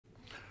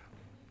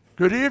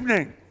Good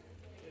evening.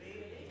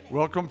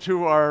 Welcome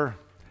to our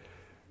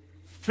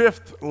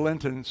fifth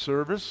Lenten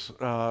service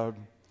on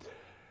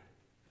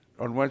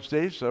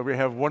Wednesdays. We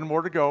have one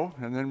more to go,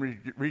 and then we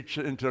reach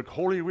into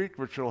Holy Week,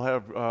 which will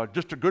have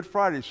just a Good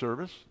Friday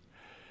service,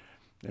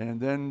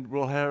 and then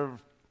we'll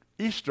have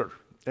Easter.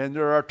 And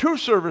there are two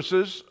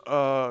services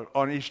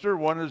on Easter.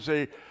 One is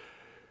a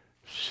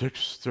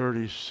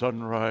 6:30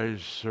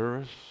 sunrise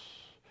service,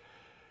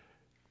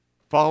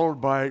 followed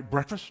by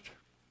breakfast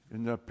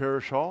in the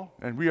parish hall,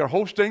 and we are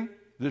hosting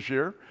this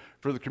year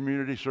for the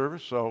community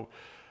service, so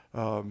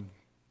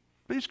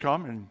please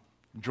come and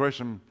enjoy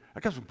I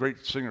got some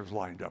great singers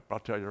lined up, I'll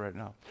tell you right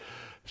now.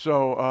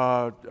 So,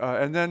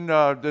 and then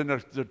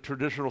the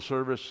traditional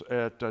service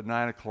at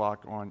 9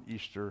 o'clock on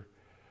Easter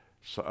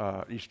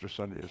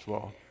Sunday as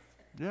well.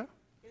 Yeah?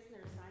 Isn't there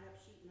a sign-up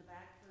sheet in the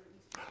back for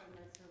Easter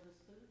Sunday service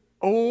food?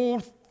 Oh,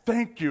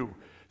 thank you.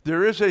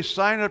 There is a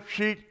sign-up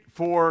sheet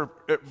for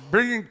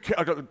bringing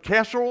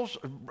casseroles,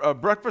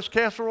 breakfast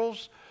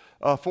casseroles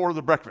for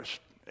the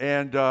breakfast.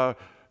 And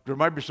there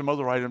might be some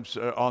other items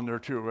on there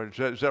too.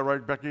 Is that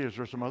right, Becky? Is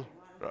there some other?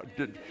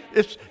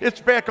 It's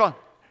back on.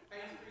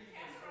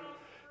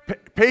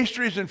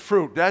 Pastries and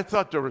fruit. I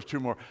thought there was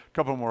a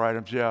couple more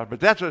items, yeah. But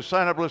that's a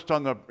sign-up list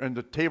on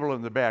the table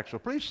in the back. So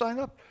please sign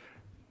up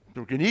so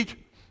we can eat.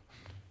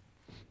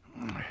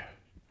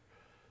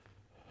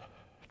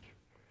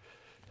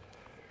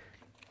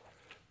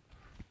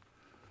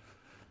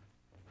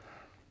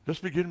 Let's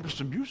begin with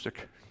some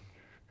music.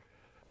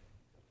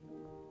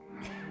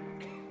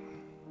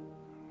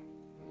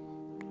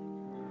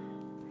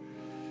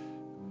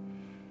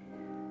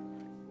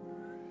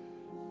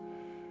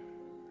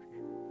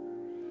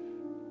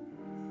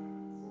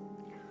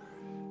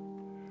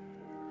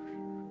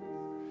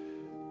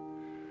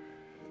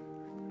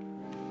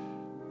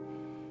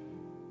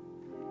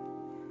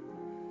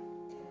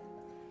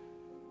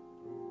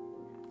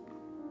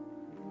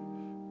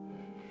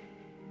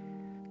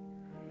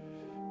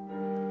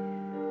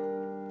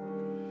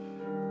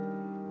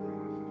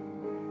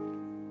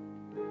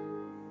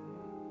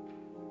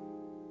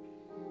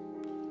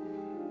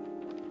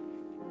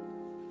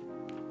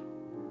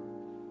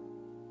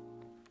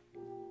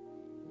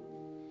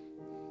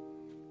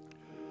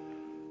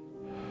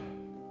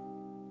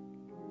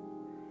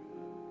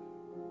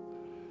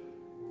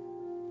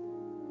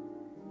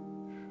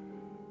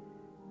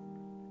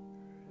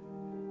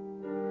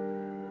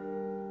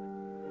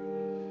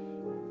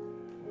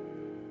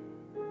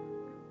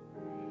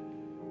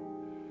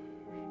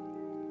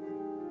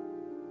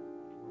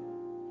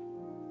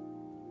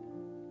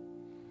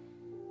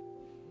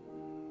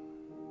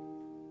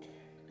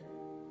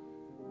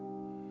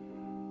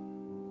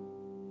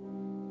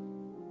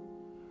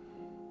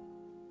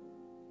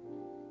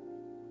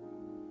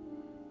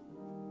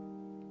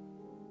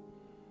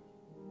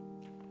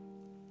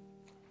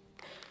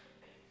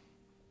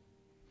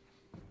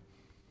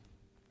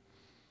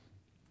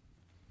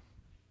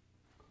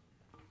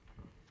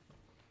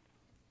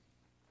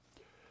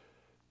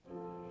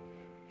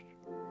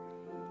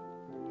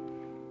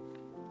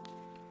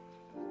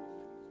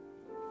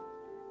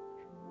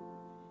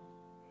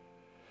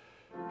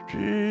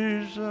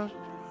 Jesus,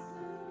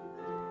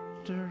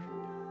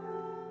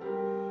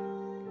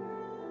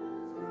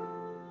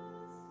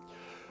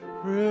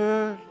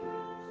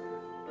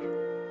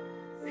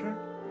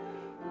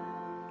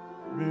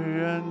 me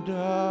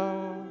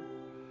endow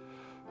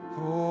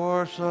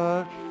for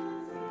such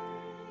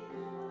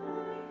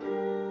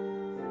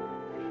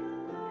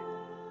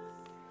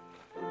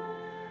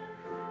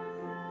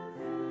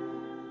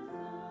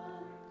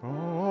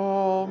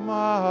all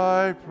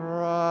my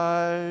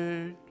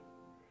pride.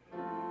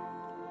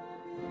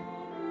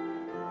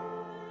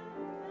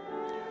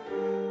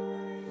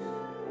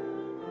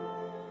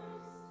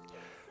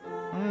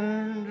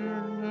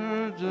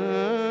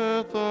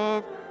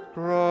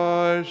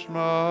 Christ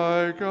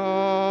my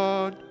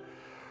God,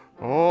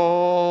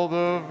 all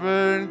the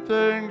vain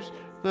things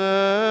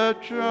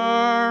that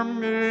charm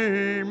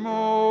me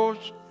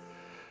most,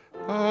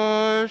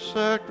 I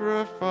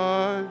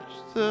sacrifice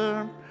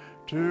them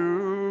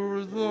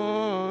to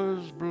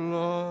Thine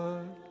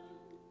blood.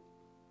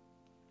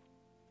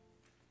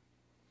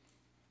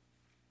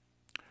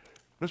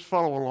 Let's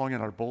follow along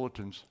in our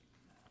bulletins.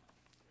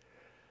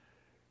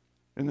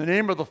 In the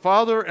name of the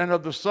Father, and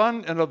of the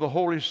Son, and of the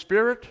Holy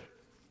Spirit.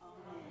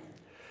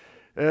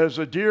 As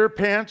a deer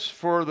pants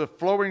for the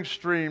flowing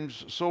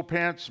streams, so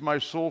pants my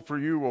soul for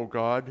you, O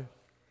God.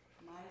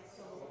 My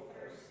soul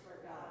thirsts for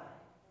God,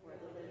 for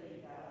the living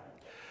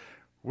God.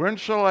 When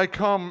shall I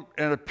come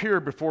and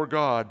appear before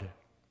God?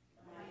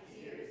 My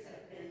tears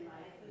have been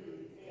my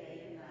food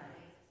day and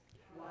night,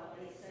 while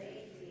they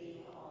say to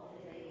me all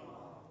the day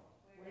long,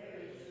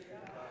 where is your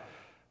God?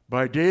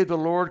 By day the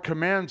Lord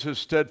commands his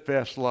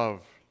steadfast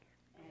love.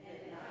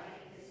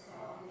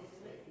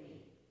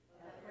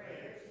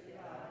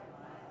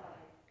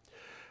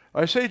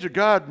 I say to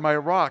God, my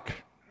rock,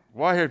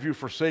 why have you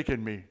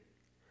forsaken me?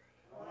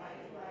 Why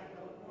do I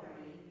go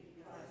mourning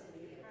because of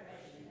the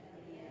oppression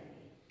of the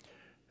enemy?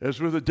 As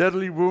with a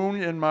deadly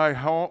wound in my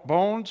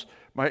bones,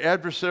 my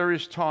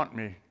adversaries taunt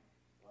me.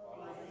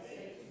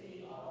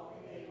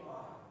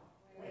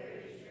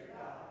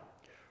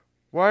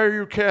 Why are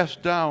you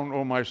cast down,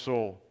 O my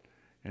soul?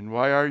 And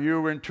why are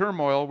you in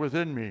turmoil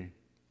within me?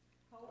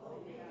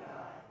 Hope in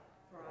God,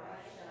 for I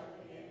shall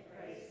again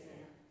praise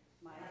him,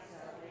 my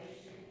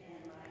salvation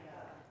and my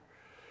God.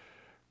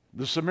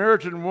 The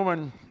Samaritan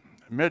woman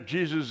met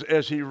Jesus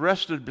as he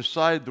rested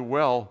beside the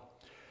well.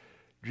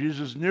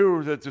 Jesus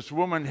knew that this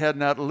woman had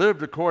not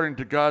lived according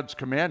to God's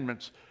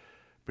commandments,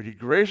 but he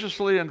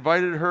graciously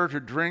invited her to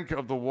drink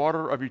of the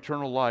water of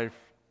eternal life.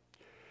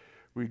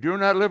 We do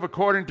not live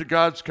according to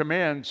God's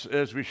commands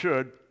as we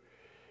should,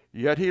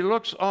 yet he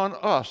looks on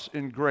us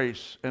in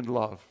grace and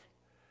love.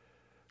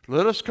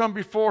 Let us come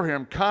before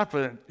him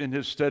confident in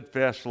his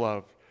steadfast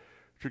love,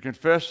 to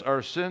confess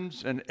our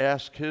sins and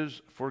ask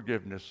his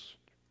forgiveness.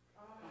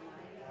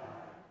 Almighty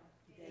God,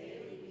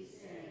 daily we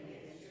sin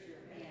against your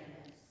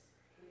commandments.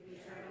 We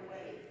turn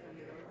away from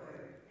your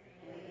word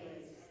and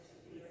ways.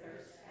 We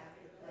thirst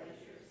after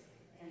pleasures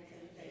and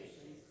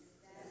temptations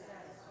to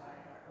satisfy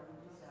our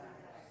own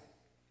desires.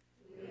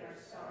 We are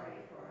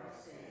sorry for our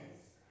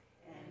sins,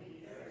 and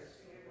we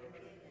thirst for your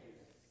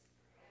forgiveness.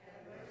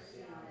 Have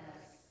mercy on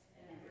us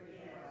and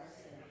forgive our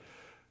sins.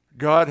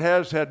 God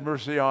has had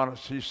mercy on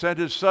us. He sent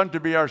his Son to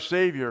be our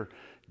Savior.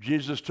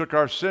 Jesus took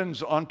our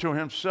sins unto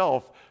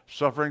himself,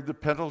 suffering the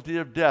penalty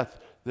of death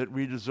that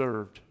we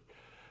deserved.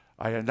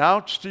 I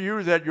announce to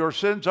you that your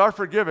sins are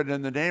forgiven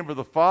in the name of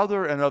the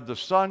Father, and of the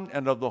Son,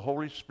 and of the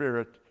Holy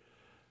Spirit.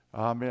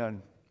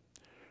 Amen.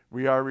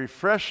 We are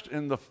refreshed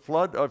in the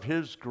flood of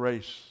his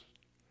grace.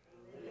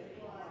 The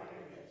living water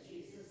that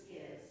Jesus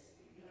gives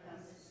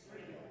becomes a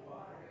spring of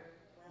water,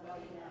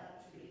 welling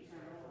up to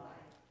eternal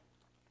life.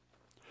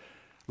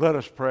 Let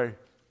us pray.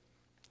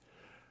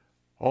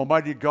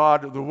 Almighty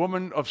God, the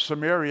woman of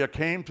Samaria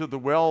came to the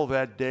well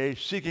that day,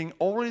 seeking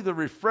only the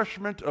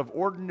refreshment of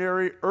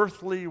ordinary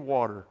earthly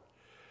water.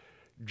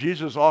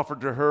 Jesus offered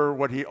to her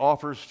what he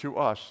offers to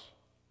us: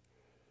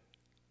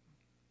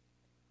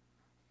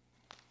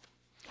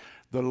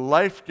 the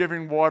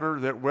life-giving water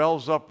that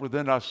wells up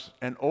within us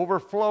and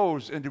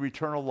overflows into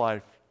eternal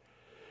life.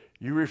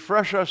 You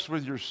refresh us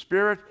with your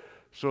Spirit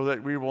so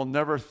that we will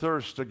never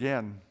thirst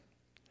again.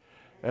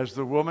 As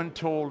the woman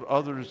told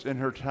others in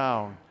her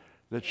town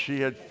that she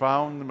had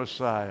found the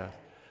Messiah,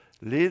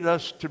 lead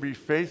us to be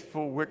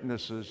faithful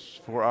witnesses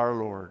for our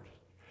Lord,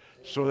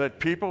 so that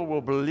people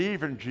will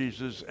believe in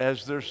Jesus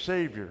as their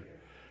Savior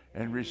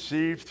and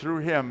receive through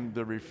him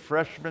the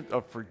refreshment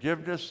of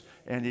forgiveness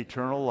and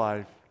eternal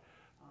life.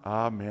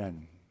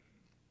 Amen.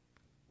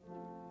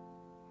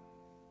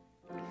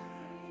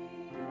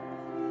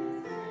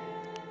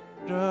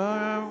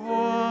 The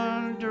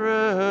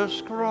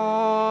wondrous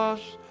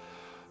cross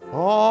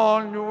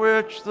on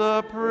which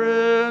the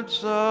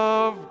Prince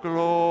of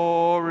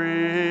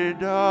Glory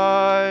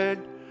died,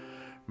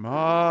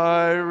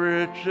 my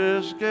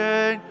richest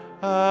gain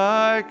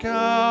I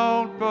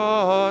count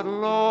but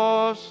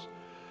loss,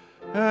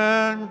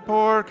 and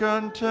pour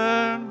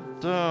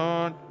contempt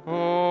on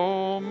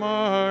all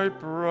my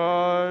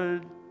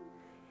pride.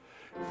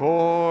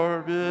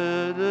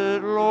 Forbid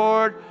it,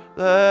 Lord,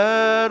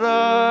 that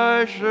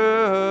I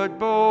should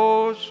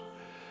boast,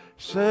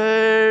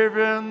 save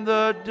in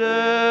the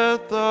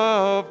death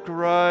of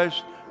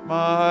Christ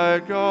my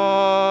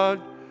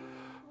God.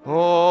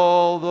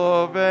 All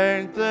the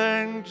vain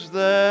things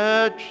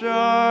that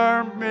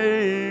charm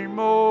me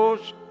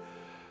most,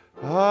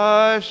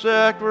 I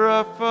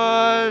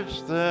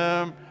sacrifice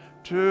them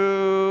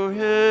to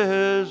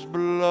his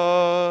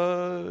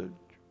blood.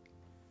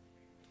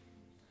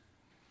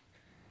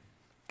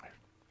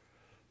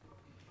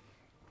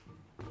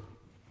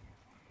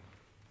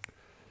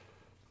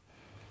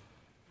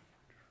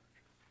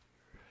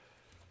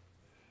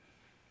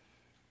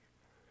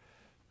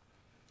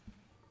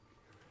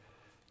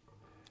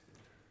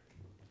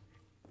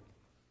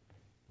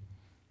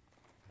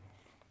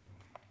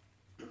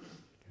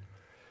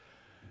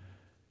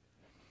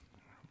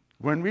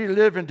 When we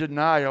live in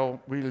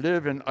denial, we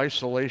live in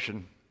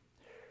isolation.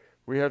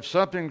 We have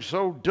something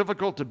so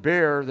difficult to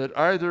bear that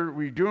either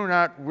we do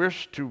not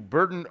wish to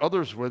burden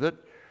others with it,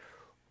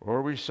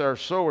 or we are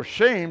so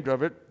ashamed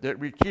of it that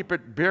we keep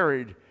it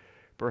buried,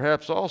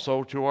 perhaps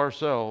also to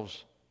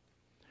ourselves.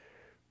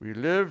 We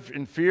live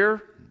in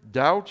fear,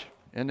 doubt,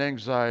 and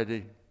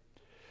anxiety.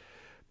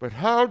 But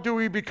how do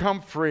we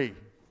become free?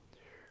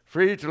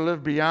 Free to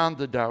live beyond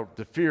the doubt,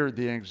 the fear,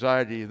 the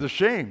anxiety, the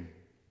shame.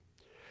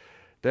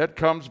 That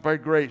comes by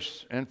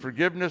grace and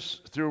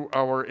forgiveness through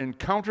our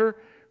encounter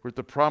with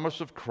the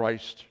promise of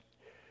Christ,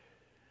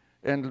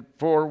 and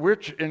for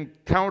which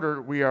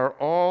encounter we are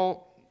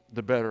all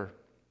the better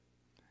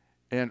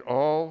and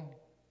all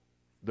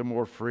the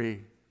more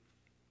free.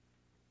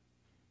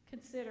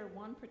 Consider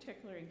one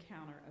particular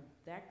encounter of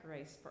that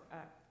grace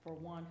for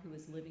one who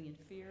is living in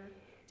fear,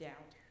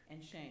 doubt,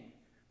 and shame.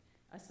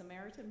 A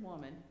Samaritan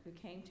woman who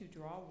came to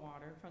draw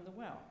water from the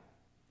well.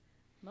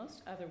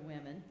 Most other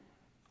women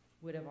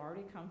would have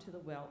already come to the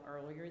well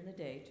earlier in the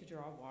day to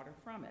draw water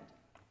from it.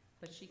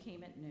 but she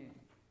came at noon.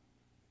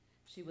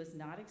 She was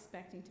not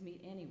expecting to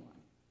meet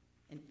anyone.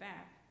 In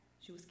fact,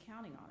 she was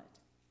counting on it.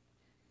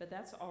 But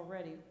that's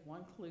already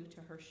one clue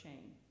to her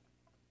shame.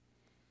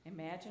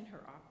 Imagine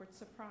her awkward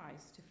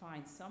surprise to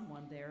find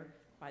someone there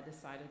by the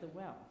side of the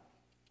well.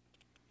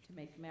 To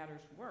make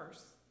matters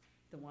worse,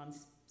 the one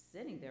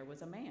sitting there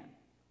was a man.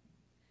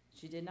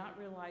 She did not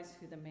realize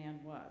who the man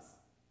was,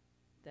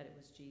 that it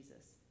was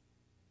Jesus.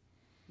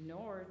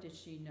 Nor did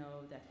she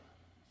know that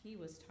he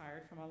was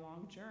tired from a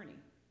long journey,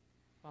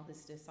 while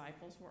his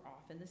disciples were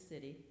off in the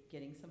city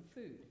getting some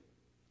food.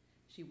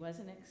 She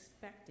wasn't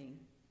expecting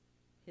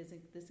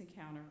this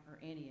encounter or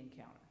any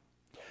encounter.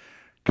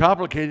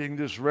 Complicating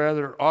this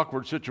rather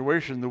awkward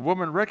situation, the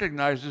woman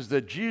recognizes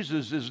that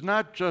Jesus is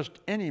not just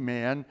any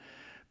man,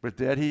 but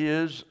that he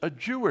is a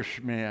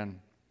Jewish man.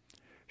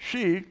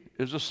 She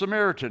is a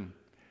Samaritan,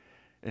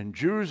 and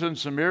Jews and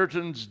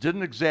Samaritans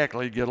didn't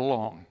exactly get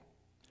along.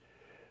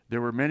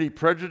 There were many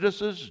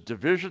prejudices,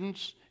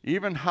 divisions,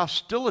 even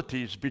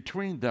hostilities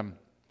between them.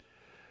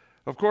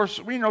 Of course,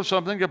 we know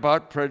something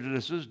about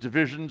prejudices,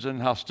 divisions,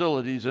 and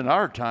hostilities in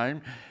our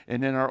time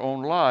and in our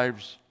own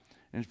lives.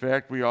 In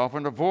fact, we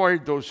often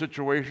avoid those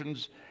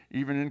situations,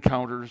 even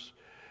encounters.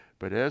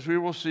 But as we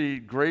will see,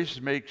 grace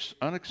makes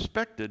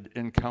unexpected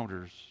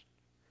encounters.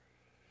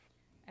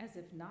 As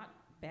if not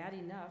bad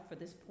enough for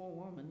this poor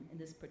woman in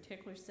this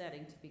particular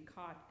setting to be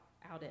caught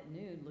out at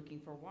noon looking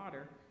for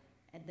water,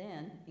 and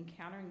then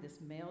encountering this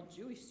male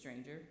Jewish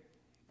stranger,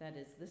 that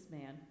is, this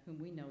man whom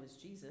we know as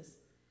Jesus,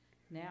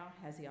 now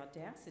has the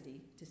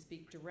audacity to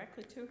speak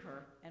directly to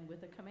her and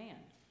with a command.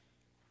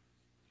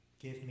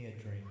 Give me a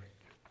drink.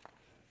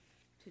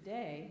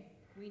 Today,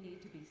 we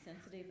need to be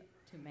sensitive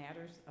to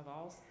matters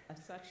of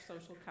such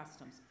social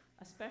customs,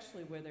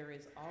 especially where there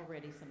is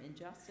already some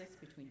injustice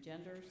between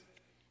genders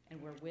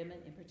and where women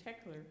in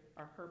particular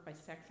are hurt by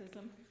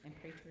sexism and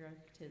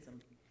patriotism.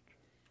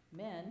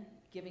 Men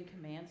giving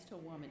commands to a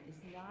woman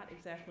is not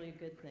exactly a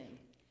good thing,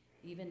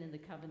 even in the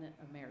covenant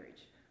of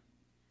marriage.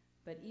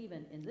 But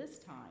even in this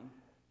time,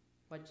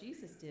 what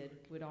Jesus did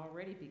would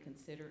already be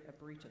considered a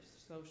breach of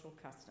social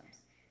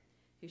customs.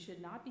 He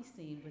should not be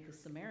seen with the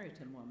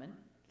Samaritan woman,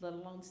 let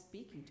alone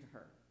speaking to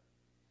her.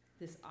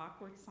 This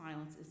awkward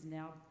silence is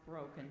now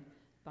broken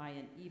by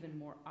an even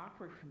more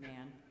awkward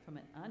command from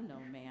an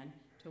unknown man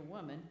to a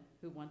woman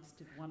who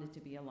wanted to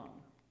be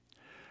alone.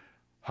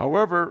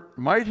 However,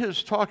 might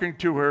his talking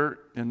to her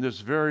in this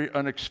very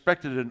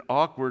unexpected and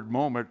awkward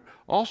moment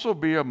also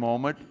be a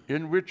moment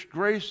in which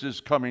grace is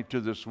coming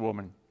to this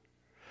woman?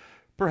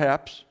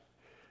 Perhaps,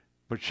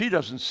 but she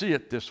doesn't see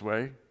it this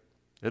way,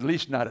 at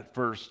least not at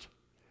first.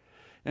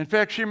 In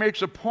fact, she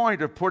makes a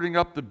point of putting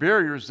up the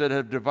barriers that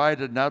have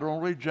divided not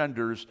only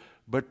genders,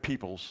 but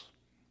peoples.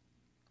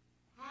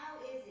 How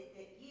is it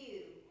that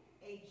you,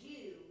 a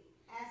Jew,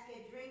 ask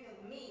a drink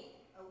of me,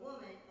 a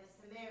woman of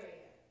Samaria?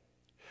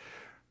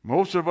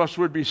 Most of us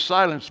would be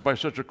silenced by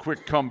such a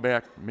quick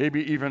comeback,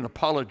 maybe even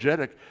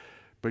apologetic,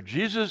 but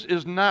Jesus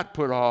is not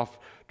put off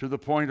to the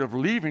point of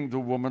leaving the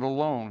woman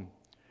alone.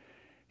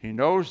 He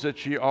knows that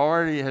she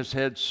already has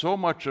had so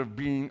much of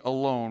being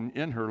alone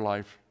in her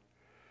life.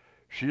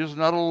 She is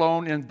not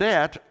alone in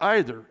that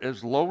either,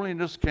 as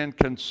loneliness can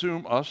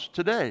consume us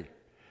today.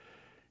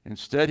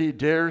 Instead, he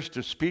dares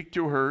to speak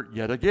to her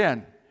yet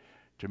again,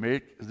 to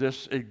make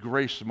this a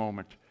grace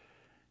moment.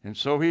 And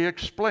so he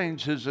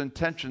explains his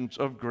intentions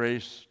of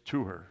grace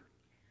to her.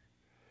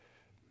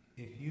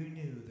 If you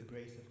knew the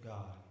grace of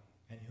God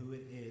and who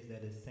it is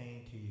that is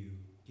saying to you,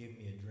 give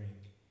me a drink,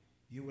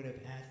 you would have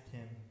asked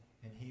him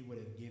and he would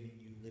have given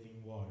you living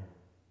water.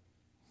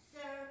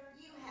 Sir,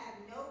 you have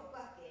no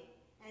bucket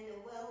and the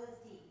well is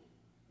deep.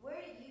 Where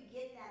did you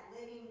get that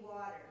living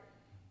water?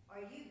 Are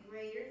you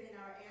greater than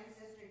our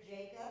ancestor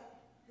Jacob,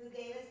 who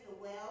gave us the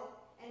well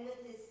and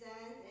with his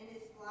sons and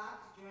his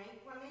flocks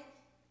drank from it?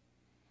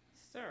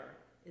 Sir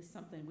is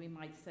something we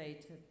might say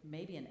to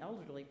maybe an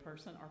elderly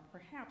person or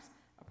perhaps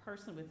a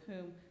person with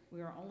whom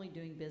we are only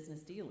doing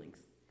business dealings.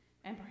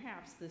 And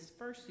perhaps this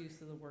first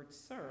use of the word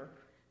sir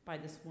by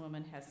this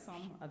woman has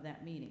some of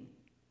that meaning.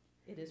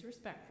 It is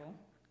respectful,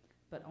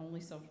 but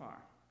only so far.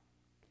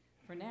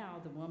 For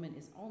now, the woman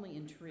is only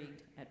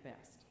intrigued at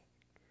best.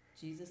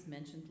 Jesus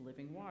mentioned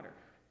living water.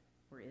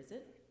 Where is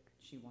it?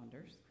 She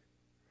wonders.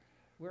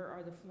 Where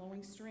are the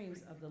flowing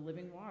streams of the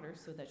living water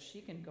so that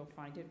she can go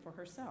find it for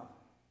herself,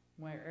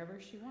 wherever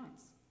she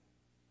wants?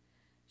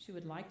 She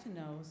would like to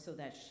know so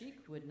that she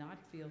would not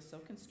feel so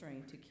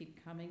constrained to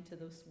keep coming to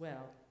this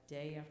well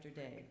day after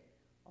day,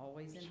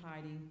 always in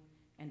hiding,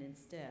 and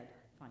instead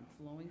find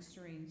flowing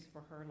streams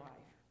for her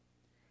life.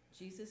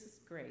 Jesus'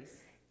 grace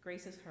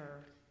graces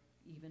her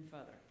even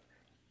further.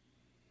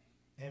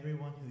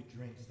 Everyone who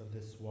drinks of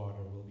this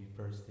water will be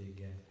thirsty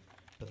again,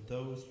 but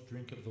those who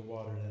drink of the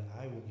water that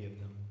I will give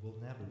them will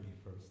never be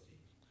thirsty.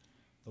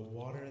 The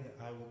water that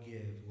I will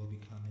give will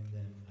become in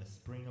them a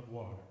spring of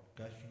water,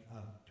 gushing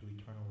up to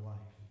eternal life.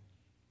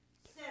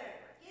 Sir,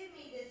 give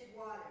me this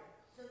water,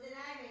 so that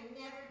I may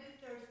never be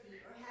thirsty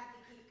or have to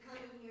keep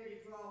coming here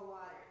to draw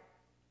water.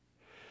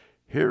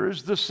 Here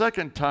is the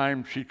second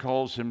time she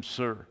calls him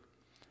sir.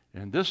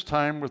 and this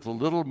time with a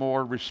little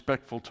more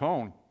respectful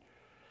tone.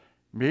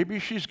 Maybe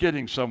she's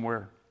getting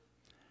somewhere.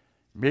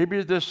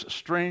 Maybe this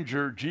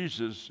stranger,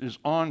 Jesus, is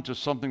on to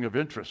something of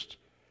interest.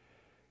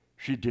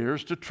 She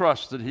dares to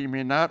trust that he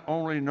may not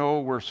only know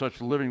where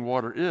such living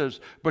water is,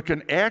 but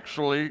can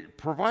actually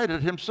provide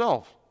it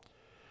himself.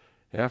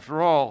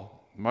 After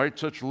all, might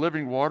such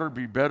living water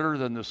be better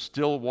than the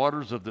still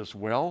waters of this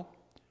well?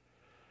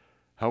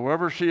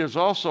 However, she is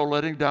also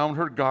letting down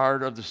her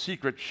guard of the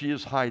secret she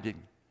is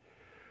hiding.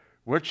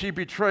 What she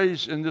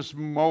betrays in this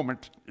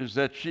moment is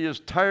that she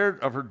is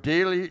tired of her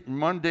daily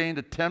mundane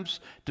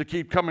attempts to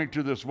keep coming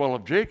to this well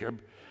of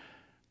Jacob,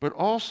 but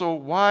also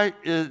why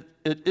it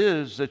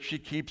is that she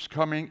keeps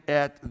coming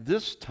at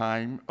this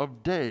time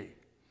of day.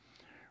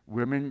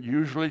 Women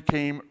usually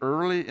came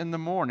early in the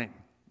morning,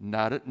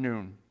 not at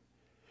noon.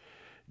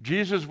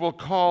 Jesus will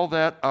call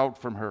that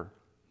out from her,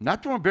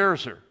 not to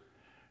embarrass her,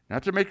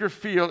 not to make her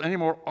feel any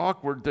more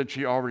awkward than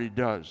she already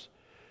does,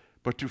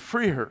 but to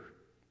free her,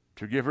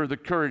 to give her the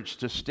courage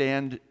to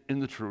stand in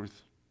the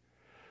truth.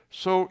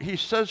 So he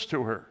says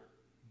to her,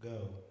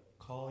 Go,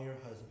 call your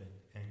husband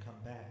and come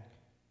back.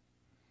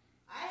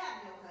 I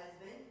have no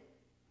husband.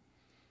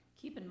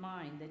 Keep in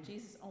mind that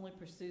Jesus only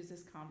pursues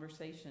this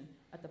conversation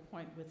at the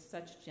point with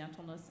such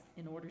gentleness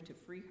in order to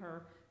free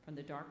her from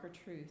the darker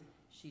truth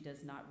she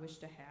does not wish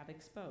to have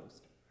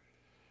exposed.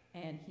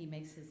 And he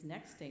makes his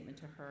next statement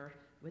to her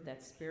with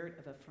that spirit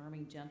of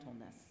affirming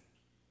gentleness.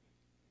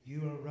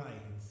 You are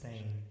right in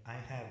saying, I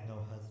have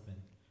no husband,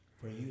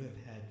 for you have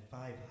had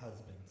 5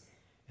 husbands,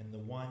 and the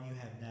one you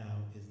have now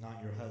is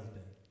not your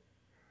husband.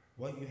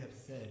 What you have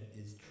said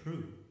is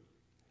true.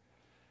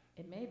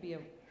 It may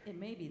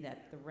be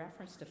that the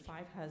reference to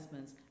 5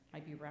 husbands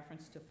might be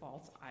reference to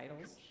false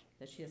idols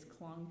that she has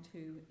clung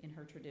to in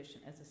her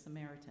tradition as a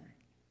Samaritan.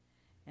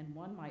 And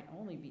one might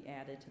only be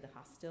added to the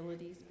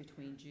hostilities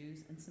between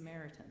Jews and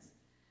Samaritans.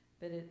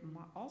 But it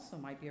also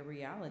might be a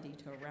reality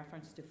to a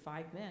reference to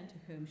 5 men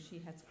to whom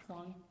she has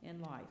clung in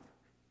life.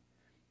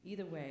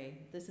 Either way,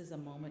 this is a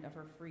moment of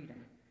her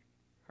freedom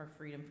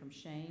from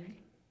shame,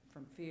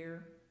 from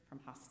fear, from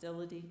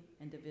hostility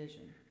and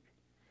division.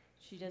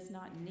 She does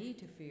not need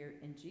to fear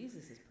in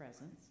Jesus'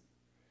 presence.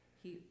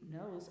 He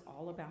knows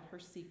all about her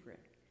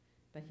secret,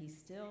 but he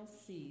still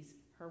sees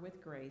her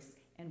with grace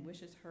and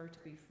wishes her to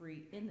be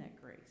free in that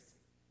grace.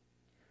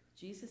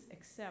 Jesus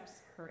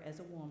accepts her as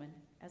a woman,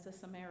 as a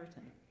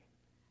Samaritan,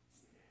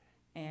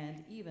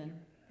 and even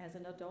as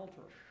an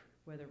adulterer,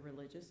 whether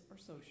religious or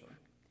social.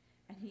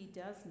 And he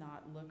does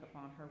not look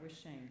upon her with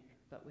shame,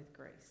 but with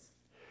grace.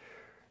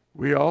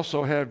 We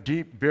also have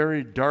deep,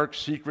 buried, dark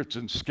secrets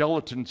and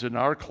skeletons in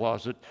our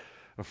closet,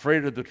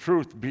 afraid of the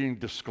truth being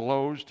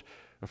disclosed,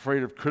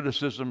 afraid of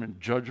criticism and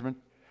judgment,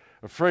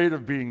 afraid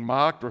of being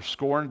mocked or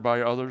scorned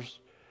by others.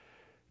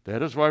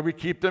 That is why we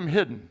keep them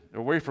hidden,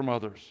 away from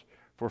others,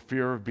 for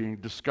fear of being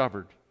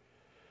discovered.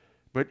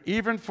 But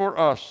even for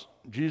us,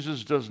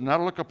 Jesus does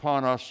not look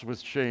upon us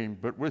with shame,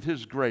 but with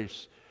his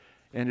grace,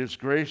 and his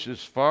grace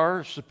is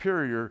far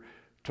superior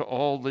to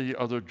all the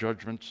other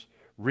judgments,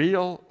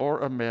 real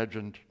or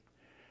imagined.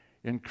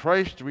 In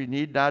Christ, we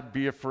need not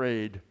be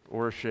afraid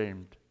or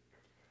ashamed.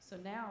 So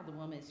now the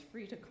woman is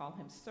free to call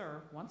him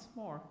sir once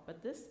more,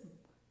 but this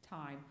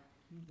time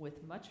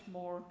with much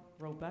more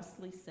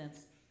robustly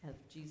sense of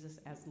Jesus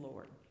as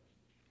Lord.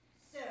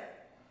 Sir,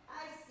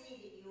 I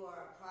see that you are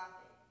a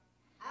prophet.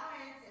 Our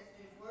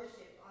ancestors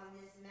worshiped on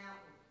this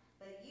mountain,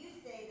 but you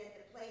say that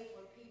the place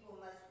where people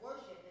must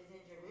worship is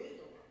in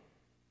Jerusalem.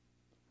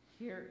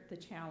 Here the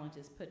challenge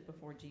is put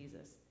before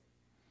Jesus.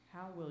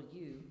 How will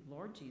you,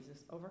 Lord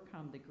Jesus,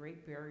 overcome the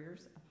great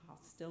barriers of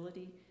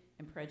hostility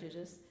and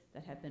prejudice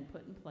that have been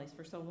put in place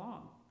for so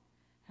long?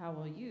 How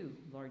will you,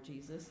 Lord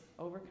Jesus,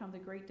 overcome the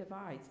great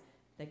divides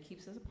that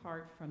keeps us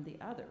apart from the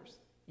others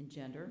in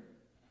gender,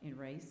 in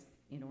race,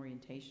 in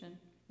orientation,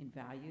 in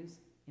values,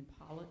 in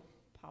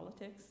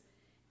politics,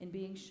 in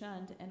being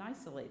shunned and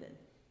isolated?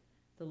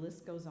 The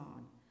list goes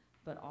on,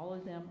 but all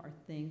of them are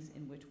things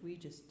in which we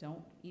just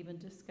don't even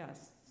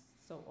discuss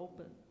so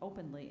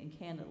openly and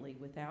candidly,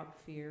 without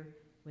fear,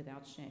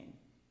 without shame.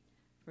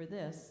 For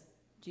this,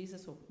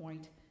 Jesus will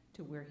point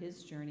to where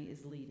his journey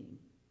is leading.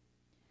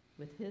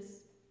 With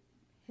his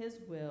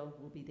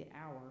will be the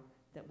hour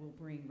that will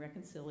bring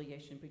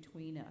reconciliation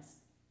between us,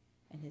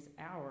 and his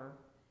hour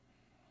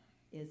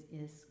is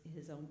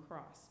his own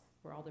cross,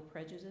 where all the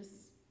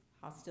prejudice,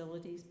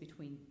 hostilities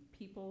between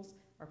peoples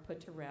are put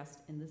to rest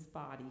in this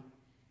body,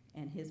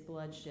 and his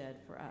blood shed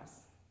for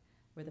us,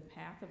 where the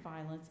path of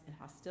violence and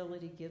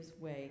hostility gives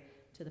way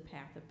to the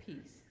path of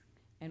peace,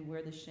 and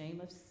where the shame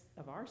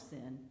of our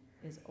sin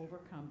is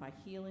overcome by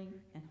healing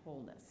and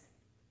wholeness.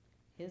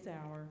 His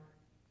hour,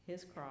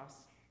 his cross,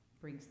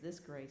 brings this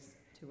grace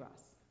to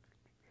us.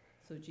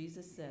 So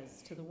Jesus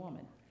says to the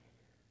woman,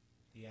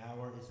 The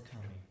hour is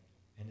coming,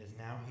 and is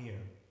now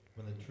here,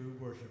 when the true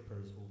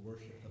worshipers will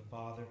worship the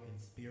Father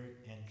in spirit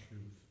and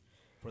truth.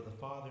 For the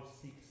Father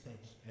seeks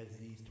such as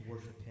these to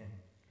worship him.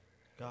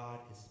 God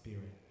is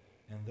spirit,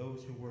 and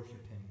those who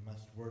worship him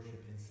must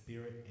worship in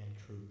spirit and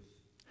truth.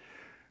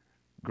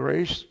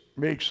 Grace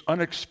makes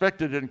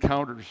unexpected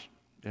encounters,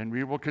 and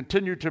we will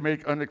continue to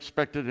make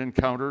unexpected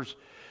encounters.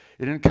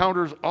 It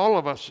encounters all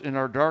of us in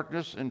our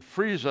darkness and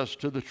frees us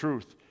to the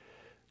truth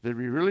that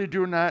we really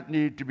do not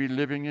need to be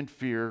living in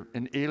fear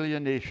and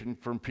alienation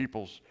from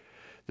peoples,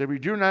 that we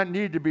do not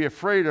need to be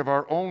afraid of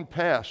our own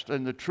past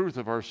and the truth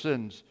of our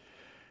sins.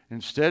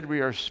 Instead, we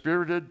are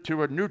spirited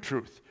to a new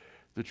truth,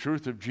 the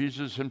truth of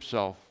Jesus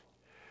himself.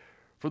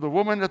 For the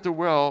woman at the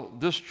well,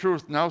 this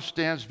truth now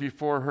stands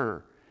before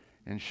her,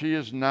 and she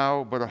is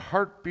now but a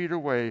heartbeat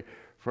away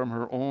from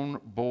her own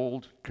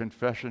bold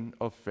confession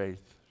of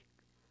faith.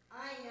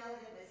 I know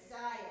the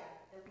Messiah,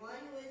 the one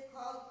who is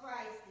called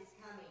Christ, is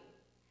coming.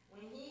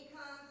 When he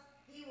comes,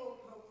 he will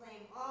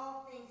proclaim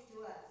all things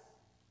to us.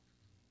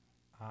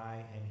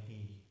 I am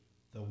he,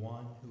 the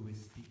one who is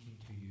speaking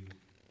to you.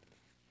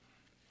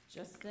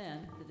 Just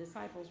then, the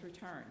disciples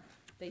return.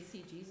 They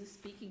see Jesus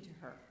speaking to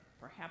her.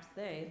 Perhaps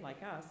they,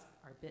 like us,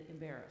 are a bit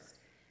embarrassed,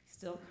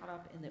 still caught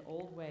up in the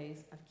old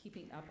ways of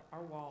keeping up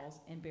our walls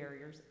and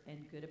barriers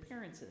and good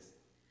appearances.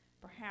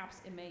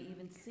 Perhaps it may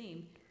even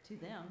seem to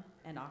them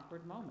an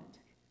awkward moment.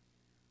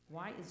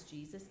 Why is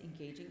Jesus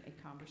engaging a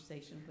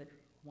conversation with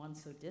one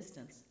so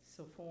distant,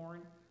 so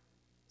foreign,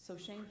 so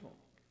shameful?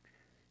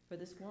 For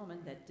this woman,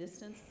 that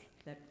distance,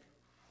 that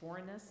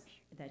foreignness,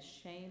 that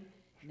shame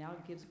now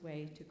gives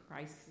way to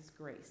Christ's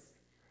grace,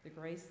 the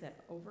grace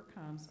that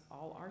overcomes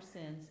all our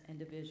sins and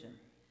division,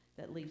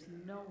 that leaves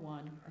no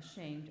one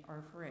ashamed or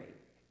afraid.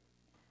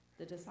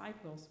 The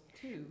disciples,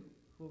 too,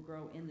 will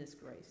grow in this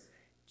grace,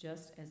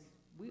 just as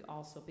we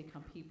also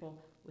become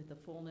people with the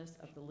fullness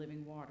of the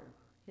living water,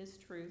 his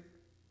truth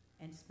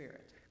and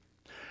spirit.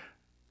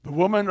 The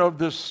woman of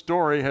this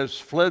story has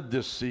fled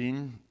this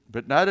scene,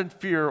 but not in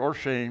fear or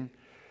shame.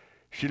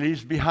 She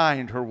leaves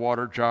behind her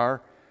water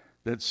jar,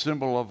 that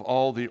symbol of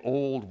all the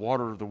old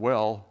water of the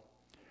well.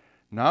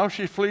 Now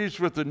she flees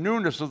with the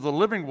newness of the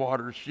living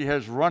waters she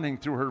has running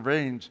through her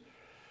veins,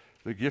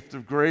 the gift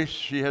of grace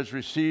she has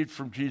received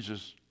from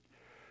Jesus.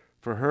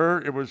 For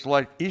her, it was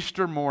like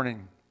Easter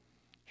morning.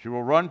 She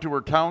will run to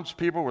her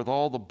townspeople with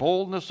all the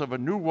boldness of a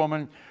new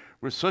woman,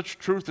 with such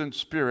truth and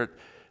spirit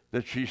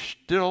that she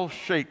still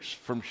shakes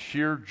from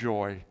sheer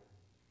joy.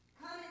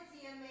 Come and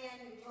see a man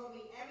who told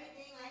me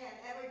everything I have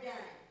ever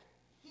done.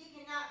 He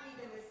cannot be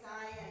the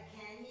Messiah,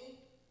 can he?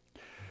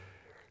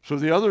 So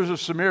the others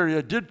of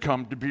Samaria did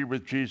come to be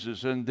with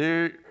Jesus, and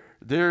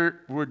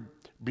there would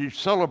be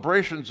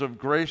celebrations of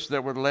grace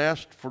that would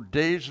last for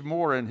days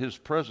more in his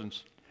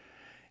presence.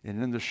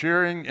 And in the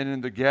sharing and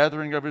in the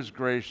gathering of his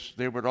grace,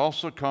 they would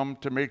also come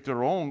to make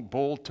their own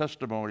bold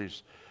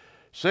testimonies,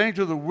 saying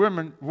to the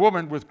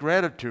woman with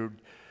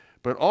gratitude,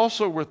 but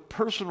also with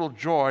personal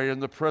joy in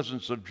the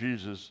presence of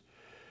Jesus,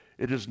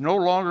 "It is no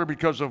longer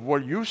because of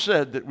what you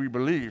said that we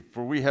believe,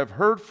 for we have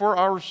heard for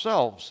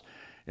ourselves,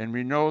 and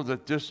we know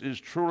that this is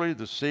truly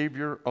the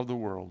Savior of the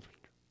world."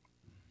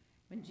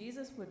 When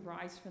Jesus would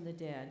rise from the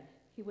dead,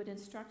 he would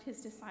instruct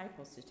his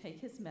disciples to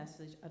take his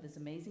message of his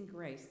amazing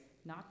grace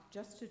not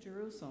just to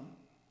Jerusalem,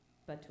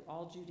 but to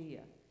all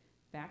Judea,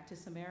 back to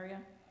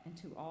Samaria, and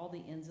to all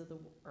the ends of the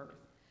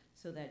earth,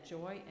 so that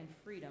joy and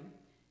freedom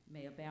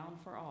may abound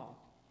for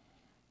all.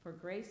 For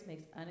grace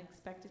makes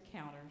unexpected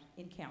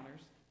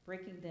encounters,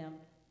 breaking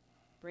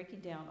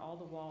down all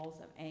the walls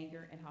of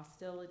anger and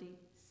hostility,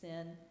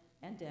 sin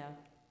and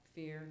death,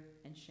 fear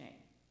and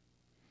shame.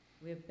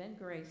 We have been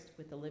graced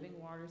with the living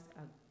waters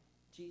of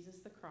Jesus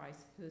the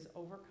Christ, who has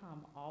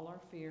overcome all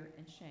our fear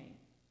and shame.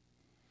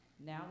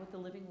 Now with the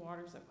living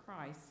waters of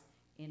Christ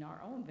in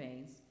our own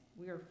veins,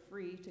 we are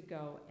free to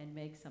go and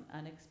make some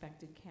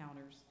unexpected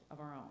encounters of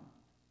our own,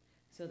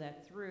 so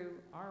that through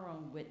our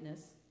own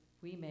witness,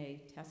 we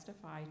may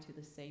testify to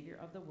the Savior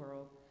of the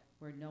world,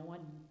 where no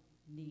one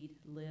need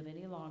live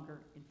any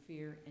longer in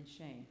fear and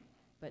shame,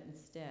 but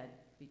instead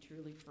be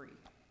truly free.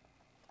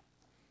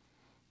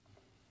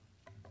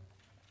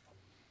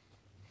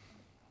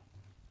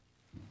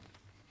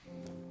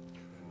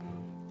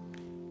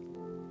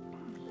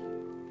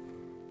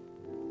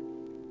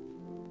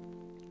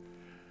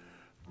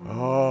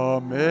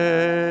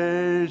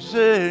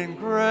 Amazing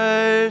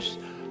grace,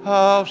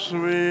 how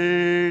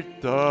sweet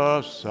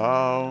the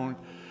sound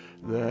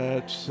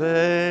that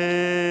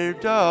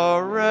saved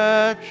a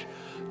wretch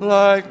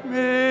like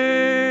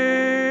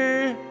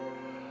me.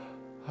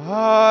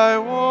 I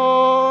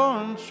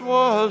once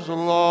was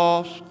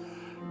lost,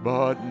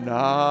 but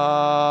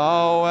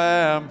now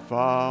am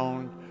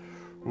found,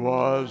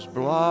 was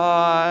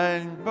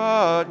blind,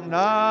 but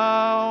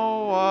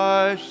now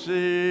I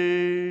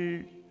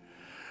see.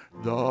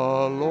 The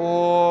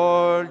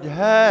Lord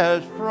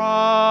has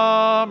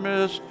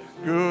promised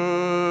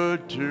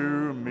good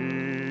to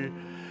me.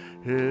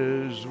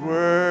 His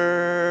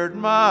word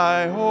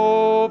my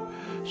hope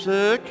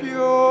secures.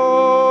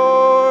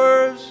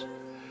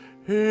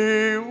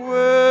 He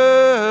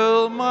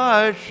will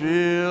my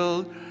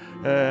shield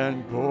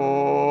and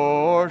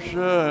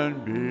portion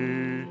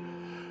be,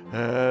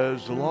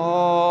 as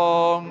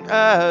long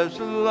as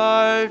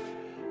life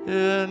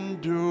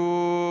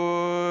endures.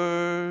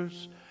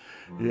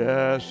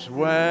 Yes,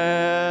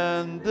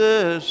 when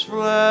this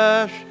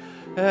flesh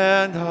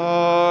and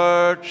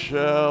heart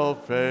shall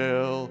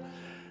fail,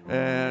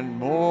 and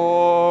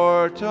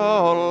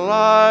mortal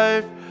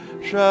life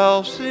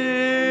shall cease,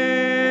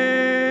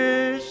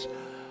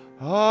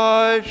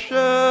 I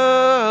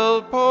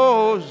shall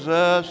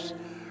possess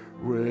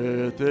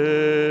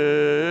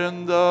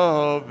within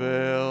the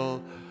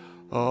veil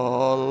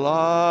a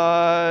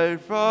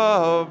life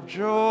of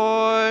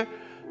joy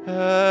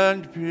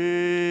and peace.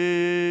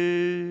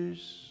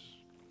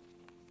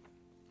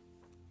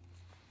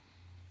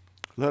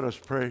 Let us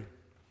pray.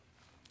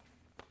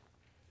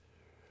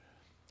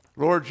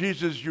 Lord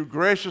Jesus, you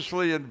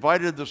graciously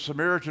invited the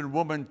Samaritan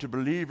woman to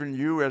believe in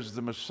you as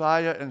the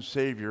Messiah and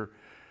Savior,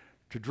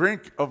 to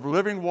drink of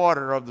living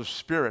water of the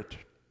Spirit.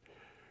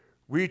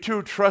 We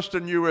too trust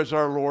in you as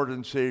our Lord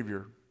and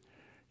Savior.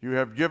 You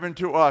have given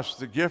to us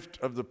the gift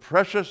of the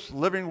precious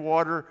living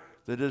water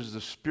that is the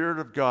Spirit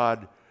of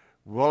God,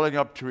 welling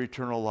up to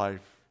eternal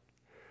life.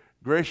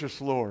 Gracious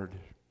Lord,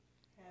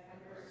 Have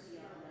mercy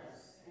on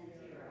us and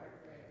hear our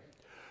prayer.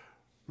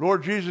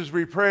 Lord Jesus,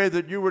 we pray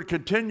that you would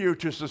continue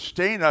to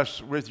sustain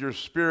us with your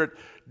Spirit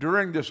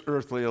during this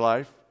earthly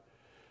life.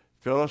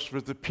 Fill us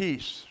with the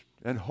peace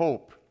and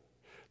hope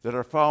that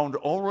are found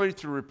only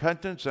through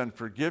repentance and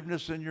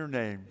forgiveness in your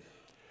name.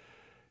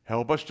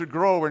 Help us to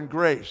grow in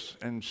grace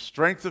and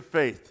strength of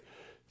faith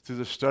through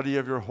the study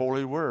of your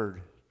holy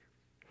word,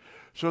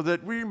 so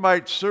that we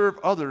might serve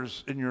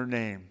others in your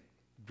name.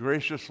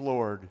 Gracious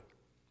Lord,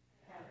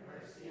 Have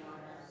mercy on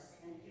us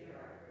and hear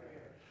our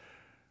prayer.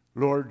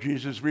 Lord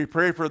Jesus, we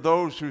pray for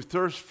those who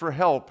thirst for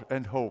help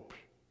and hope.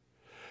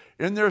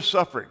 In their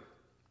suffering,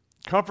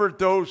 comfort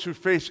those who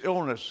face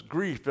illness,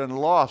 grief, and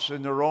loss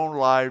in their own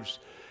lives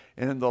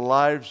and in the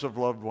lives of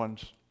loved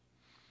ones.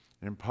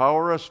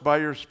 Empower us by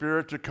your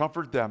Spirit to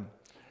comfort them,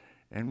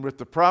 and with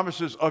the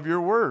promises of your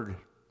word,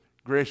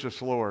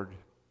 gracious Lord.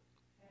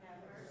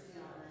 Have mercy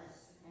on us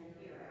and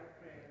hear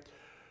our prayer.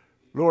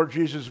 Lord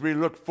Jesus, we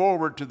look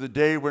forward to the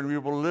day when we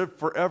will live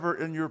forever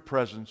in your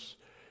presence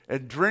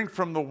and drink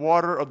from the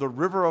water of the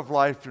river of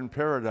life in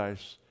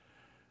paradise.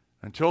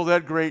 Until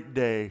that great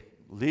day,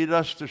 lead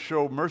us to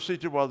show mercy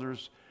to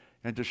others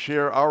and to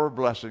share our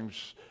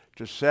blessings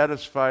to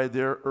satisfy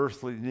their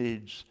earthly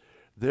needs,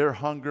 their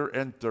hunger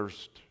and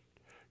thirst.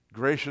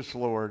 Gracious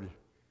Lord,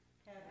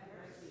 Have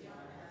mercy on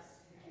us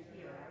and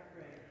hear our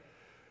prayer.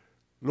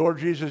 Lord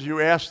Jesus, you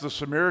asked the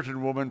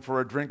Samaritan woman for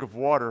a drink of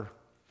water,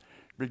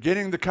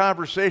 beginning the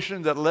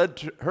conversation that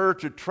led her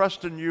to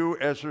trust in you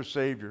as her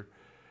Savior.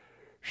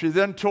 She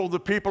then told the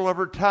people of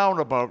her town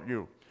about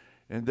you,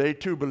 and they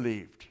too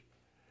believed.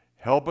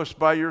 Help us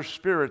by your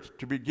Spirit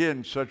to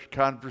begin such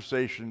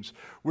conversations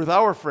with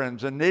our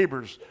friends and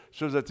neighbors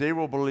so that they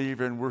will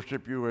believe and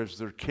worship you as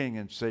their King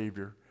and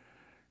Savior.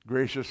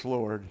 Gracious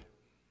Lord,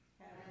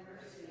 Have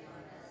mercy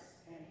on us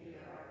and hear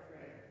our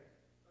prayer.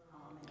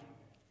 Amen.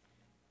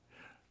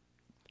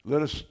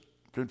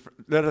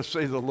 let us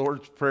say the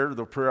Lord's Prayer,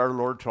 the prayer our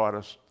Lord taught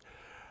us.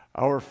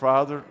 Our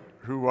Father,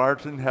 who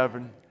art in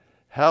heaven,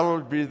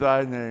 hallowed be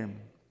thy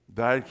name.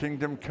 Thy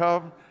kingdom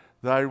come,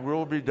 thy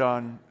will be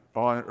done,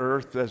 on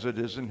earth as it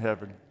is in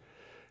heaven.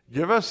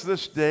 Give us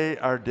this day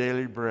our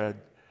daily bread,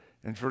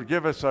 and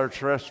forgive us our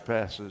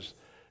trespasses,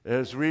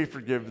 as we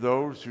forgive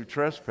those who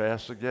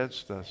trespass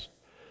against us.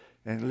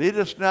 And lead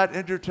us not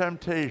into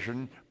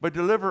temptation, but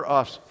deliver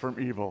us from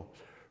evil.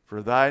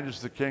 For thine is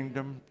the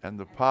kingdom, and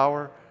the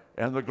power,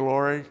 and the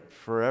glory,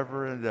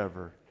 forever and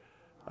ever.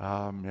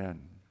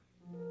 Amen.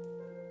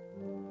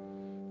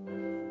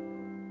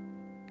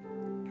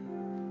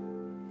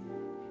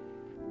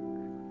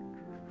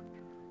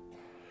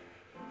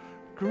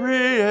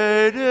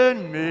 Create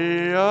in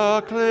me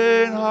a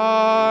clean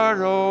heart,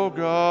 O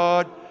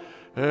God,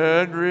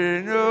 and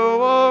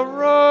renew a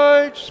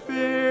right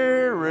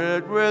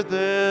spirit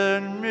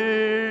within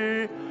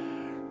me.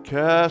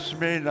 Cast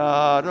me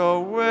not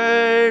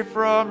away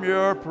from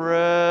your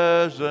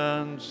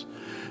presence,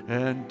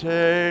 and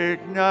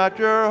take not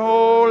your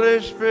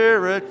Holy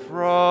Spirit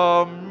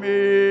from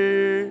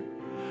me.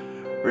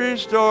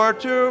 Restore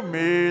to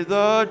me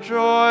the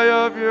joy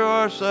of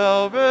your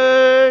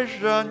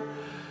salvation,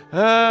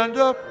 and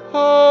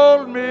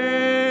uphold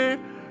me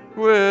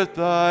with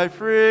thy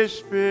free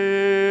Spirit.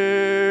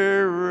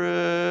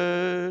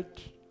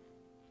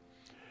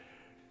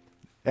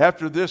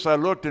 After this I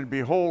looked, and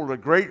behold, a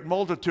great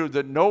multitude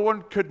that no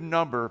one could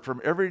number, from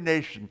every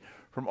nation,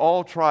 from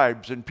all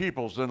tribes and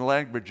peoples and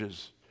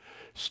languages,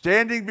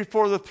 standing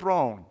before the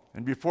throne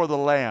and before the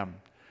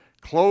Lamb,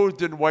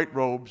 clothed in white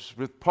robes,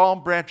 with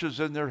palm branches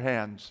in their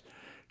hands,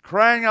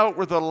 crying out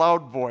with a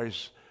loud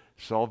voice,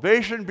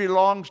 "Salvation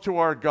belongs to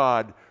our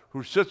God,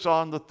 who sits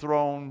on the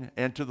throne,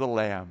 and to the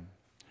Lamb."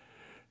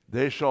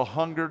 They shall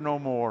hunger no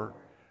more,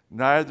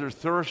 neither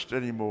thirst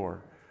any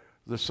more.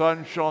 The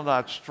sun shall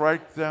not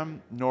strike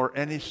them, nor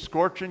any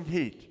scorching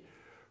heat.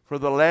 For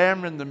the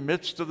Lamb in the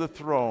midst of the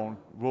throne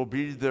will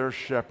be their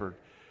shepherd.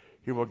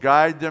 He will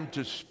guide them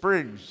to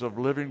springs of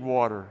living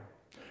water,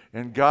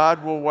 and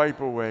God will wipe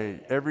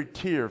away every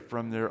tear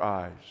from their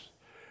eyes.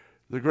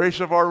 The grace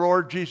of our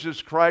Lord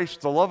Jesus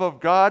Christ, the love of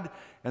God,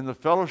 and the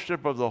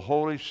fellowship of the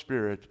Holy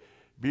Spirit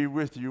be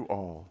with you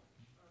all.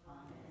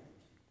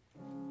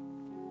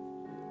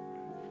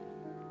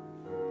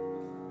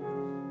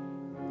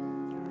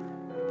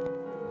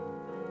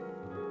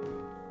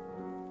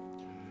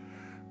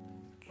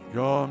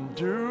 Come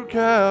to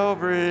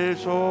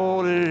Calvary's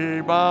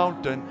holy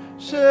mountain,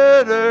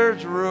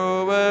 sinners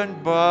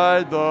ruined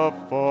by the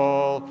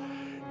fall.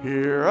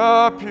 Here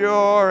a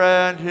pure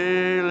and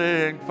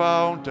healing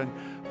fountain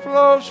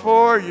flows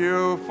for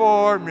you,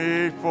 for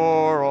me,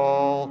 for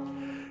all.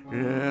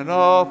 In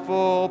a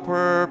full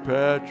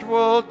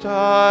perpetual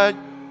tide,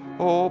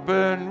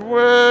 opened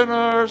when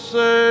our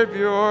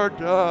Savior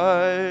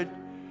died.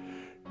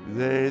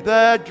 They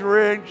that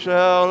drink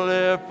shall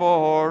live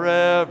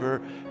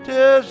forever.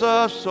 'Tis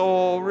a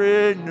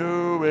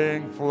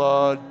soul-renewing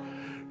flood.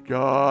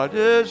 God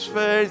is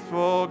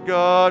faithful,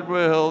 God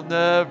will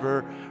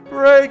never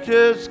break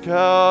his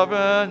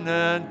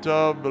covenant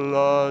of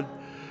blood.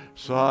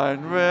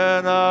 Signed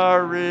when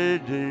our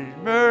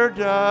Redeemer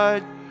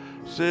died,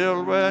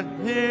 sealed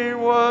when he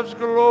was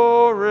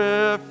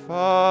glorified.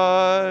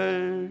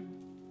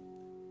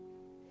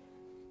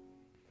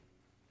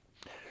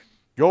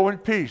 Go in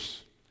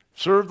peace,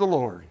 serve the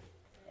Lord.